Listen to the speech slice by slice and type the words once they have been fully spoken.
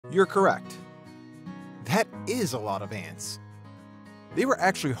You're correct. That is a lot of ants. They were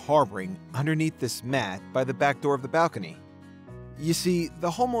actually harboring underneath this mat by the back door of the balcony. You see,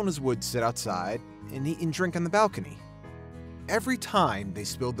 the homeowners would sit outside and eat and drink on the balcony. Every time they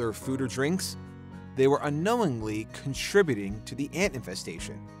spilled their food or drinks, they were unknowingly contributing to the ant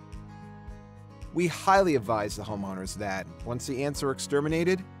infestation. We highly advise the homeowners that, once the ants are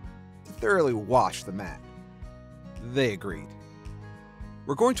exterminated, to thoroughly wash the mat. They agreed.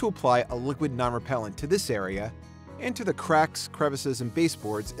 We're going to apply a liquid non-repellent to this area and to the cracks, crevices, and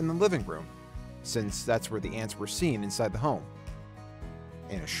baseboards in the living room, since that's where the ants were seen inside the home.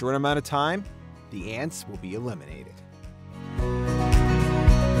 In a short amount of time, the ants will be eliminated.